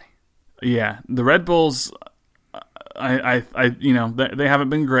really. Yeah, the Red Bulls, they haven't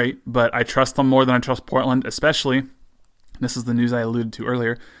been great, but I trust them more than I trust Portland, especially, this is the news I alluded to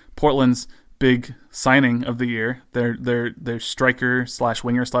earlier, Portland's big signing of the year, their striker /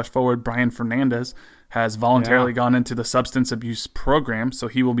 winger / forward, Brian Fernandez, has voluntarily gone into the substance abuse program, so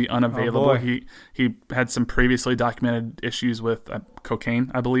he will be unavailable. Oh, he had some previously documented issues with cocaine,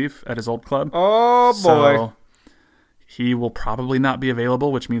 I believe, at his old club. Oh, boy. So he will probably not be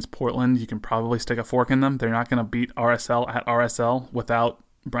available, which means Portland, you can probably stick a fork in them. They're not going to beat RSL at RSL without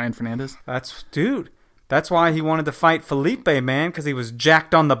Brian Fernandez. That's why he wanted to fight Felipe, man, because he was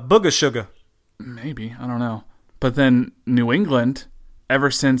jacked on the booger sugar. Maybe. I don't know. But then New England,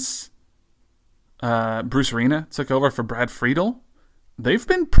 ever since Bruce Arena took over for Brad Friedel, they've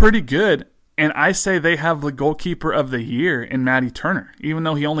been pretty good. And I say they have the goalkeeper of the year in Matty Turner. Even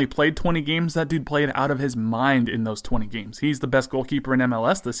though he only played 20 games, that dude played out of his mind in those 20 games. He's the best goalkeeper in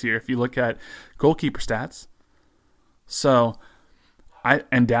MLS this year if you look at goalkeeper stats. So,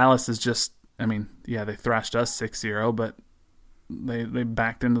 and Dallas is just, I mean, yeah, they thrashed us 6-0, but they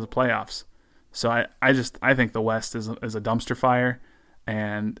backed into the playoffs. So I think the West is a dumpster fire,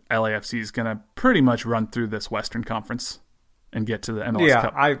 and LAFC is going to pretty much run through this Western Conference and get to the MLS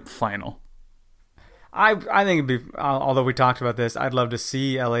Cup final. I think it'd be, although we talked about this, I'd love to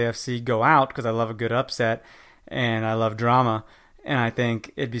see LAFC go out because I love a good upset and I love drama. And I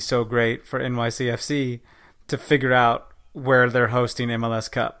think it'd be so great for NYCFC to figure out where they're hosting MLS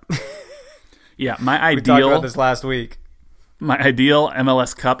Cup. Yeah, my ideal. We talked about this last week. My ideal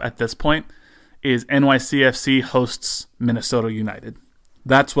MLS Cup at this point is NYCFC hosts Minnesota United.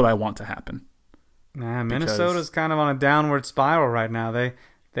 That's what I want to happen. Nah, Minnesota's kind of on a downward spiral right now.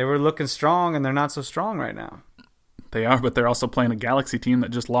 They were looking strong, and they're not so strong right now. They are, but they're also playing a Galaxy team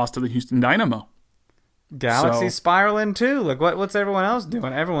that just lost to the Houston Dynamo. Galaxy's spiraling too. Like what's everyone else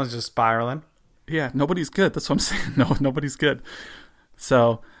doing? Everyone's just spiraling. Yeah, nobody's good. That's what I'm saying. No, nobody's good.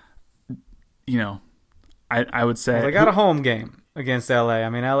 So, I would say... Well, they got a home game against LA. I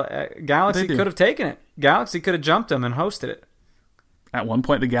mean, Galaxy could have taken it. Galaxy could have jumped them and hosted it. At one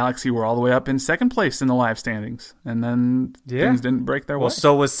point, the Galaxy were all the way up in second place in the live standings, and then things didn't break their way. Well,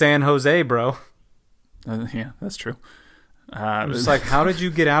 so was San Jose, bro. Yeah, that's true. I'm just like, how did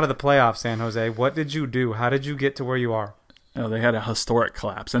you get out of the playoffs, San Jose? What did you do? How did you get to where you are? They had a historic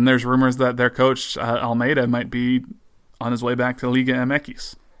collapse, and there's rumors that their coach, Almeida, might be on his way back to Liga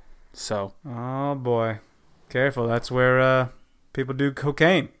MX. So, oh, boy. Careful. That's where people do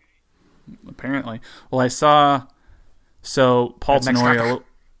cocaine. Apparently. Well, I saw... So Paul Tenorio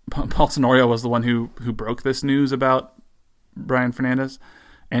was the one who broke this news about Brian Fernandez,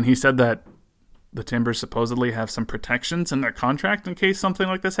 and he said that the Timbers supposedly have some protections in their contract in case something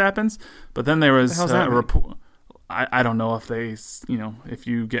like this happens. But then there was a report. I don't know if they, if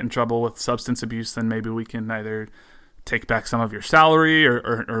you get in trouble with substance abuse, then maybe we can either take back some of your salary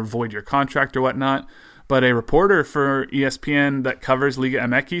or void your contract or whatnot. But a reporter for ESPN that covers Liga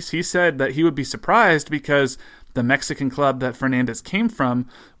MX, he said that he would be surprised because the Mexican club that Fernandez came from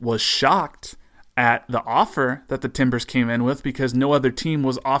was shocked at the offer that the Timbers came in with because no other team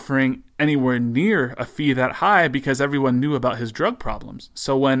was offering anywhere near a fee that high because everyone knew about his drug problems.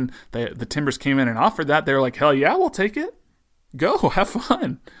 So when the Timbers came in and offered that, they were like, hell yeah, we'll take it. Go, have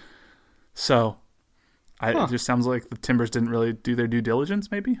fun. So it just sounds like the Timbers didn't really do their due diligence,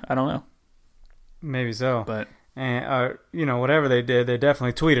 maybe? I don't know. Maybe so. But whatever they did, they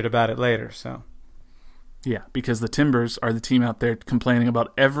definitely tweeted about it later, so... Yeah, because the Timbers are the team out there complaining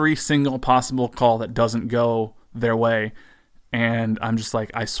about every single possible call that doesn't go their way. And I'm just like,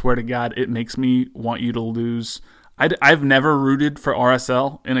 I swear to God, it makes me want you to lose. I've never rooted for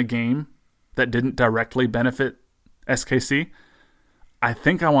RSL in a game that didn't directly benefit SKC. I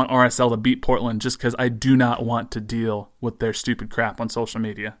think I want RSL to beat Portland just because I do not want to deal with their stupid crap on social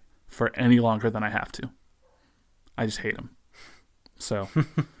media for any longer than I have to. I just hate them. So,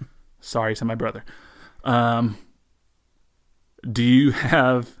 sorry to my brother. Do you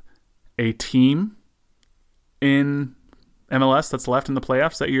have a team in MLS that's left in the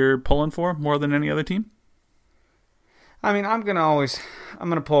playoffs that you're pulling for more than any other team? I mean, I'm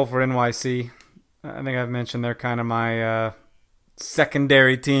gonna pull for NYC. I think I've mentioned they're kind of my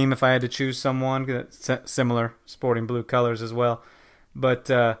secondary team if I had to choose someone. Similar sporting blue colors as well, but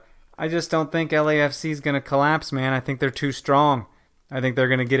I just don't think LAFC is gonna collapse, man. I think they're too strong. I think they're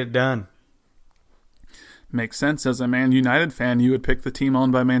gonna get it done. Makes sense. As a Man United fan, you would pick the team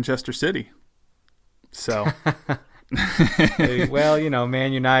owned by Manchester City. So, well,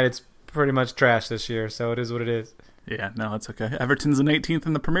 Man United's pretty much trash this year, so it is what it is. Yeah, no, it's okay. Everton's in 18th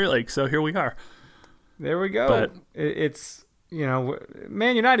in the Premier League, so here we are. There we go. But it's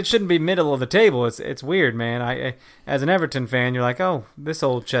Man United shouldn't be middle of the table. It's weird, man. I as an Everton fan, you're like, oh, this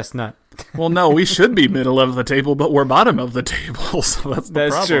old chestnut. Well, no, we should be middle of the table, but we're bottom of the table, so that's the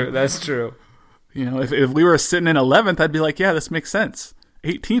problem. True. That's true. If we were sitting in 11th, I'd be like, yeah, this makes sense.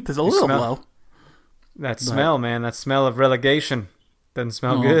 18th is a little low. That smell, man. That smell of relegation doesn't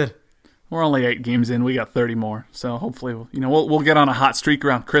smell good. We're only 8 games in. We got 30 more. So hopefully, we'll get on a hot streak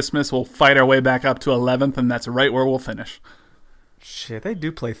around Christmas. We'll fight our way back up to 11th, and that's right where we'll finish. Shit, they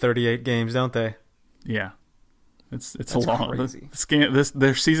do play 38 games, don't they? Yeah. It's that's a long... crazy.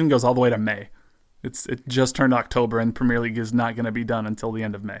 Their season goes all the way to May. It just turned October, and Premier League is not going to be done until the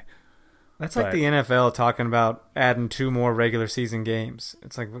end of May. That's like the NFL talking about adding 2 more regular season games.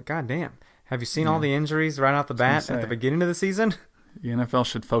 It's like, well, goddamn. Have you seen all the injuries right off the bat at the beginning of the season? The NFL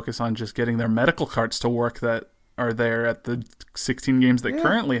should focus on just getting their medical carts to work that are there at the 16 games they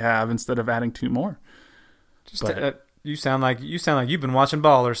currently have instead of adding 2 more. You sound like you've been watching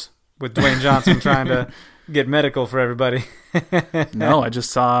Ballers with Dwayne Johnson trying to get medical for everybody. No, I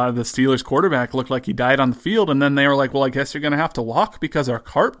just saw the Steelers quarterback look like he died on the field, and then they were like, well, I guess you're going to have to walk because our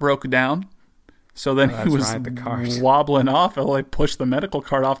cart broke down. So then he was wobbling off, and they pushed the medical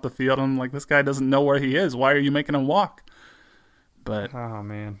cart off the field. And I'm like, this guy doesn't know where he is. Why are you making him walk? But oh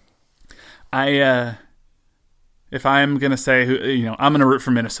man, if I'm gonna say I'm gonna root for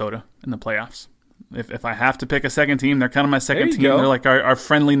Minnesota in the playoffs. If I have to pick a second team, they're kind of my second team. They're like our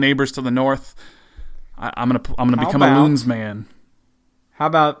friendly neighbors to the north. I'm gonna become a Loons man. How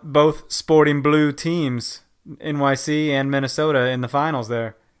about both sporting blue teams, NYC and Minnesota, in the finals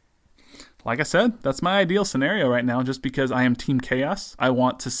there? Like I said, that's my ideal scenario right now, just because I am Team Chaos. I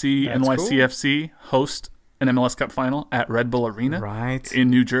want to see NYCFC host an MLS Cup final at Red Bull Arena in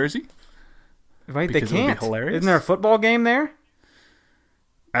New Jersey. Right, they can't. Isn't there a football game there?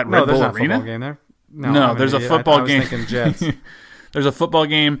 At Red Bull Arena? No, there's not a football game there. No, there's a football game. I was thinking Jets. There's a football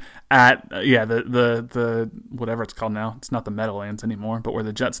game at the whatever it's called now. It's not the Meadowlands anymore, but where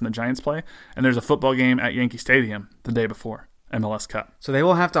the Jets and the Giants play. And there's a football game at Yankee Stadium the day before MLS Cup. So they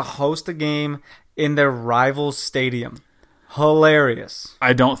will have to host a game in their rival's stadium. Hilarious.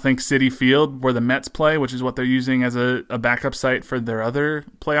 I don't think Citi Field, where the Mets play, which is what they're using as a backup site for their other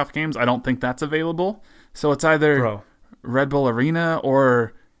playoff games, I don't think that's available. So it's either Red Bull Arena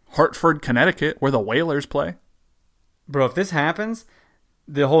or Hartford, Connecticut, where the Whalers play. Bro, if this happens,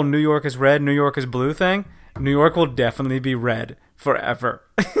 the whole New York is red, New York is blue thing, New York will definitely be red forever.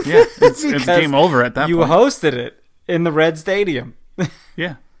 Yeah, it's game over at that point. You hosted it in the red stadium.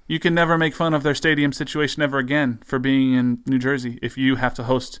 Yeah. You can never make fun of their stadium situation ever again for being in New Jersey if you have to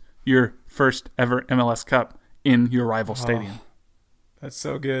host your first ever MLS Cup in your rival stadium. That's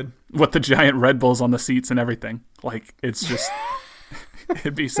so good. With the giant Red Bulls on the seats and everything. Like, it's just...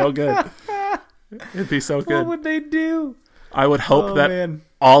 it'd be so good. It'd be so good. What would they do? I would hope that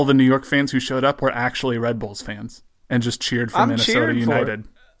all the New York fans who showed up were actually Red Bulls fans and just cheered for Minnesota United.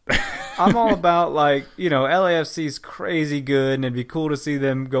 I'm all about, LAFC's crazy good, and it'd be cool to see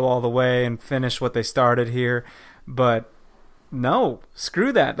them go all the way and finish what they started here. But no,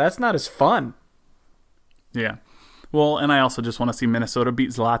 screw that. That's not as fun. Yeah. Well, and I also just want to see Minnesota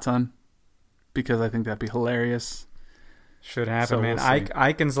beat Zlatan because I think that'd be hilarious. Should happen, man.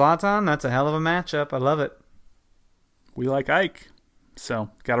 Ike and Zlatan, that's a hell of a matchup. I love it. We like Ike. So,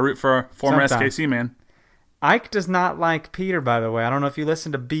 got to root for our former SKC man. Ike does not like Peter, by the way. I don't know if you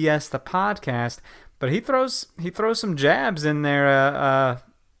listen to BS the podcast, but he throws some jabs in there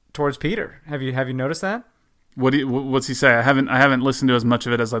towards Peter. Have you noticed that? What's he say? I haven't listened to as much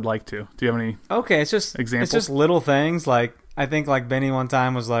of it as I'd like to. Do you have any? Okay, it's just examples? It's just little things. Like I think like Benny one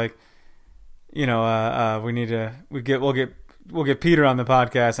time was like, we'll get Peter on the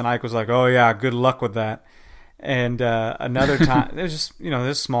podcast, and Ike was like, oh yeah, good luck with that. And another time, it was just this is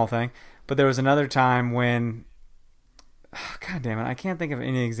a small thing. But there was another time when, God damn it, I can't think of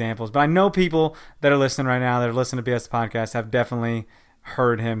any examples. But I know people that are listening right now, that are listening to BS the podcast, have definitely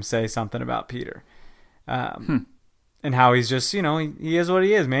heard him say something about Peter. And how he's just, he is what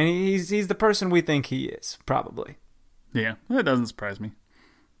he is, man. He's the person we think he is, probably. Yeah, that doesn't surprise me.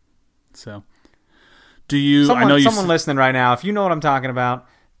 So, do you... Someone listening right now, if you know what I'm talking about,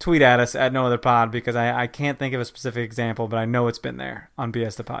 tweet at us at NoOtherPod, because I can't think of a specific example, but I know it's been there on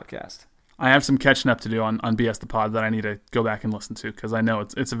BS the podcast. I have some catching up to do on BS the Pod that I need to go back and listen to because I know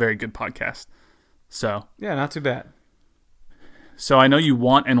it's a very good podcast. So yeah, not too bad. So I know you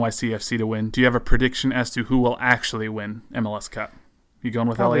want NYCFC to win. Do you have a prediction as to who will actually win MLS Cup? You going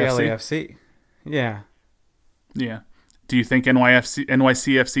with Probably LAFC? LAFC. Yeah. Yeah. Do you think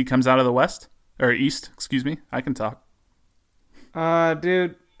NYCFC comes out of the West or East? Excuse me. I can talk.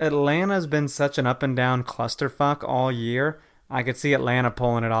 Dude, Atlanta's been such an up and down clusterfuck all year. I could see Atlanta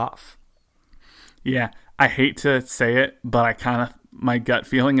pulling it off. Yeah, I hate to say it, but my gut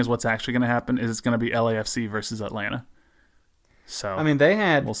feeling is what's actually going to happen is it's going to be LAFC versus Atlanta. So I mean,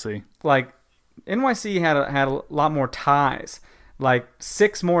 we'll see. Like NYC had a lot more ties, like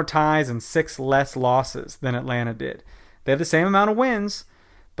 6 more ties and 6 less losses than Atlanta did. They have the same amount of wins,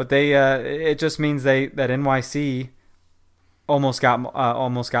 but it just means that NYC almost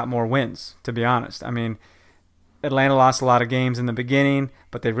got more wins. To be honest, I mean. Atlanta lost a lot of games in the beginning,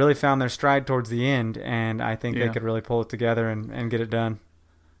 but they really found their stride towards the end, and I think they could really pull it together and get it done.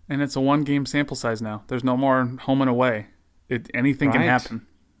 And it's a 1-game sample size now. There's no more home and away. Anything can happen.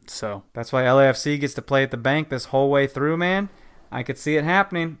 So that's why LAFC gets to play at the bank this whole way through, man. I could see it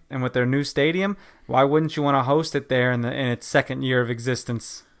happening. And with their new stadium, why wouldn't you want to host it there in its second year of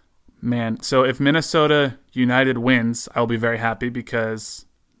existence? Man, so if Minnesota United wins, I'll be very happy because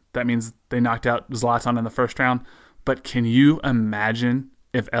that means they knocked out Zlatan in the first round. But can you imagine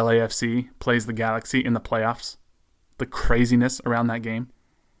if LAFC plays the Galaxy in the playoffs? The craziness around that game.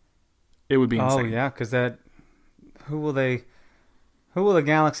 It would be insane. Oh, yeah, because who will the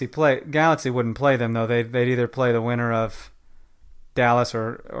Galaxy play? Galaxy wouldn't play them, though. They'd either play the winner of Dallas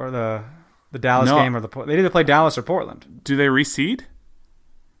or the Dallas game, or they'd either play Dallas or Portland. Do they reseed?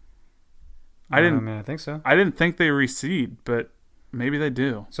 I think so. I didn't think they reseed, but maybe they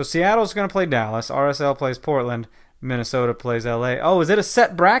do. So Seattle's going to play Dallas. RSL plays Portland. Minnesota plays LA. Oh, is it a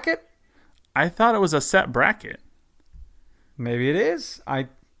set bracket? I thought it was a set bracket. Maybe it is. I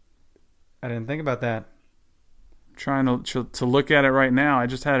didn't think about that. I'm trying to look at it right now. I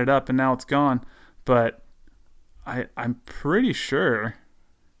just had it up and now it's gone. But I'm pretty sure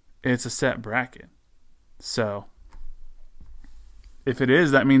it's a set bracket. So if it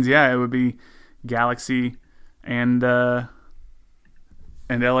is, that means, yeah, it would be Galaxy and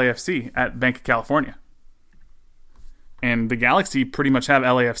LAFC at Bank of California. And the Galaxy pretty much have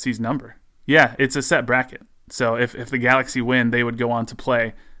LAFC's number. Yeah, it's a set bracket. So if the Galaxy win, they would go on to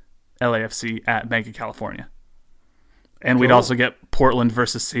play LAFC at Bank of California. And we'd also get Portland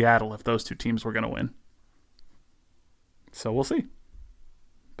versus Seattle if those two teams were going to win. So we'll see.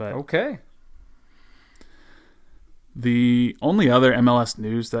 But okay. The only other MLS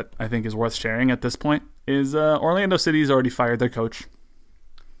news that I think is worth sharing at this point is Orlando City's already fired their coach,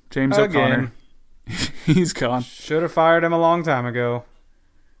 James O'Connor. He's gone. Should have fired him a long time ago.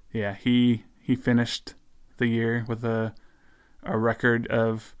 Yeah, he finished the year with a record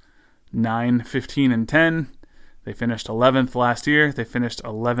of 9-15-10. They finished 11th last year. They finished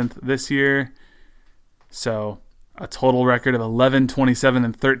 11th this year. So a total record of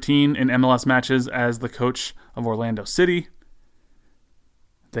 11-27-13 in MLS matches as the coach of Orlando City.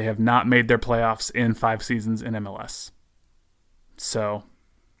 They have not made their playoffs in 5 seasons in MLS. So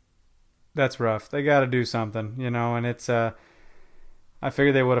that's rough. They got to do something, and it's I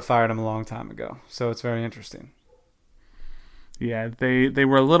figured they would have fired him a long time ago. So it's very interesting. Yeah, they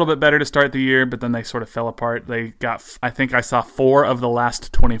were a little bit better to start the year, but then they sort of fell apart. They got, I think I saw 4 of the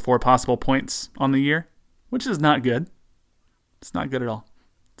last 24 possible points on the year, which is not good. It's not good at all.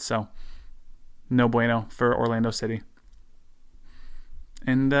 So, no bueno for Orlando City.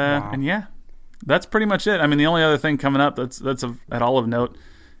 And wow. And yeah, that's pretty much it. I mean, the only other thing coming up that's at all of note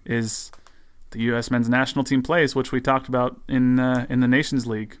is the U.S. men's national team plays, which we talked about in the Nations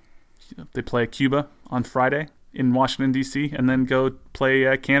League. They play Cuba on Friday in Washington, D.C., and then go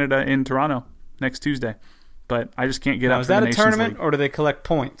play Canada in Toronto next Tuesday. But I just can't get up for the Nations League. Is that a tournament, or do they collect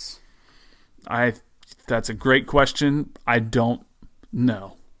points? That's a great question. I don't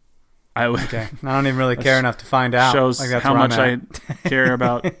know. Okay. I don't even really care enough to find out. Shows how much I care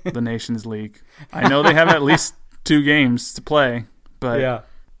about the Nations League. I know they have at least 2 games to play, but yeah.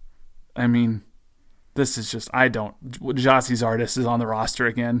 I mean, this is just, Jossie's artist is on the roster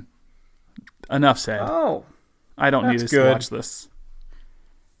again. Enough said. Oh. I don't need to watch this.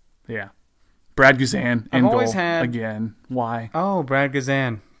 Yeah. Brad Guzan in goal again. Why? Oh, Brad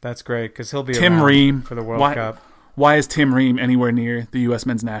Guzan. That's great, because he'll be Tim around Ream for the World Cup. Why is Tim Ream anywhere near the U.S.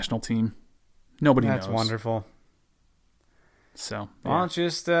 men's national team? Nobody knows. That's wonderful. So, yeah. Why don't you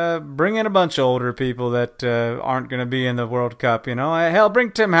just bring in a bunch of older people that aren't going to be in the World Cup? Hell,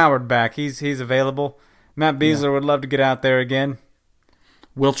 bring Tim Howard back. He's available. Matt Beasler would love to get out there again.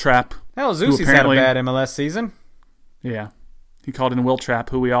 Will Trapp. Hell, Zusi's had a bad MLS season. Yeah. He called in Will Trapp,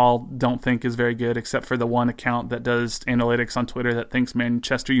 who we all don't think is very good, except for the one account that does analytics on Twitter that thinks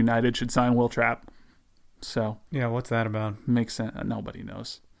Manchester United should sign Will Trapp. So yeah, what's that about? Makes sense. Nobody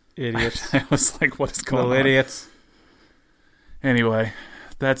knows. Idiots. I was like, what is going on? Little idiots. Anyway,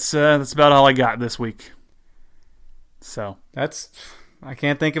 that's about all I got this week. So I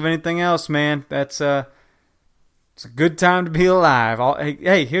can't think of anything else, man. It's a good time to be alive.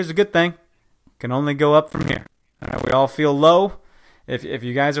 Hey, here's a good thing. Can only go up from here. We all feel low. If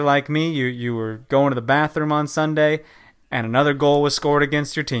you guys are like me, you were going to the bathroom on Sunday, and another goal was scored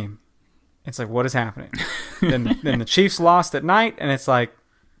against your team. It's like, what is happening? then the Chiefs lost at night, and it's like,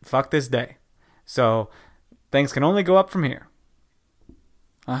 fuck this day. So things can only go up from here.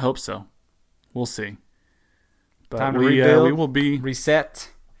 I hope so. We'll see. But time to rebuild, we will be reset.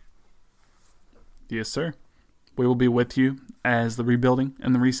 Yes, sir. We will be with you as the rebuilding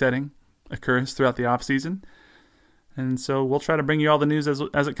and the resetting occurs throughout the off season. And so we'll try to bring you all the news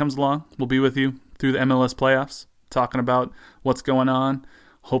as it comes along. We'll be with you through the MLS playoffs, talking about what's going on,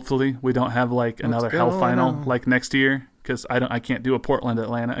 Hopefully we don't have like another hell final like next year, because I can't do a Portland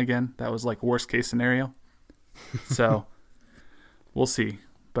Atlanta again. That was like worst case scenario. So we'll see.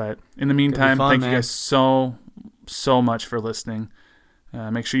 But in the meantime, thank you guys so much for listening.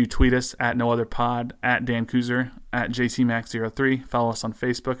 Make sure you tweet us at NoOtherPod, at Dan Kuzer, at JCMax03. Follow us on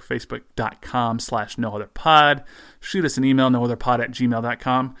Facebook, facebook.com/NoOtherPod. Shoot us an email,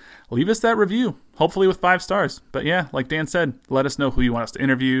 nootherpod@gmail.com. Leave us that review, hopefully with 5 stars. But yeah, like Dan said, let us know who you want us to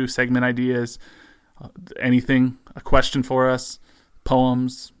interview, segment ideas, anything, a question for us,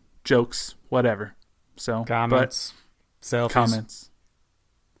 poems, jokes, whatever. So comments, selfies. Comments,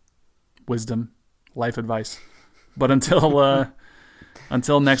 wisdom, life advice. But until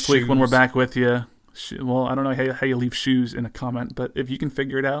next week when we're back with you, well, I don't know how you leave shoes in a comment, but if you can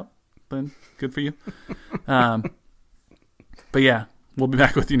figure it out, then good for you. But yeah, we'll be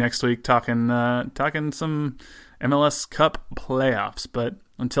back with you next week talking some MLS Cup playoffs. But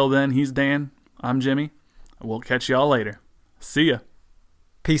until then, he's Dan. I'm Jimmy. We'll catch y'all later. See ya.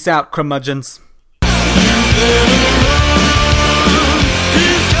 Peace out, curmudgeons.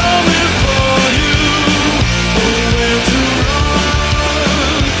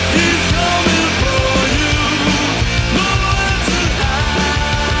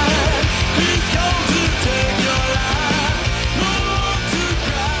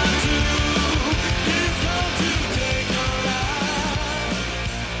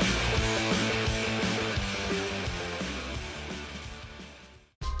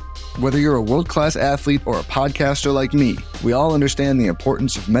 Whether you're a world-class athlete or a podcaster like me, we all understand the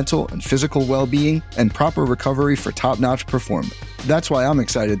importance of mental and physical well-being and proper recovery for top-notch performance. That's why I'm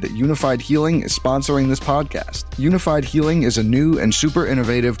excited that Unified Healing is sponsoring this podcast. Unified Healing is a new and super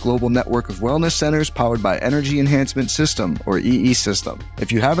innovative global network of wellness centers powered by Energy Enhancement System, or EE System.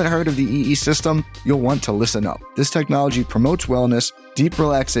 If you haven't heard of the EE System, you'll want to listen up. This technology promotes wellness, deep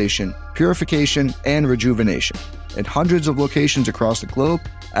relaxation, purification, and rejuvenation. In hundreds of locations across the globe,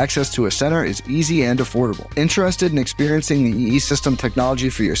 access to a center is easy and affordable. Interested in experiencing the EE System technology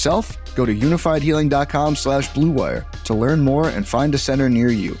for yourself? Go to unifiedhealing.com/bluewire to learn more and find a center near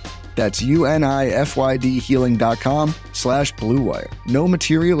you. That's unifydhealing.com/bluewire. No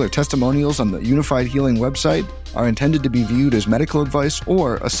material or testimonials on the Unified Healing website are intended to be viewed as medical advice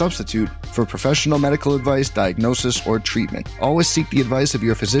or a substitute for professional medical advice, diagnosis, or treatment. Always seek the advice of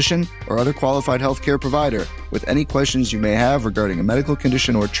your physician or other qualified healthcare provider with any questions you may have regarding a medical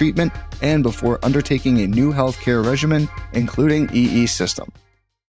condition or treatment and before undertaking a new healthcare regimen, including EE System.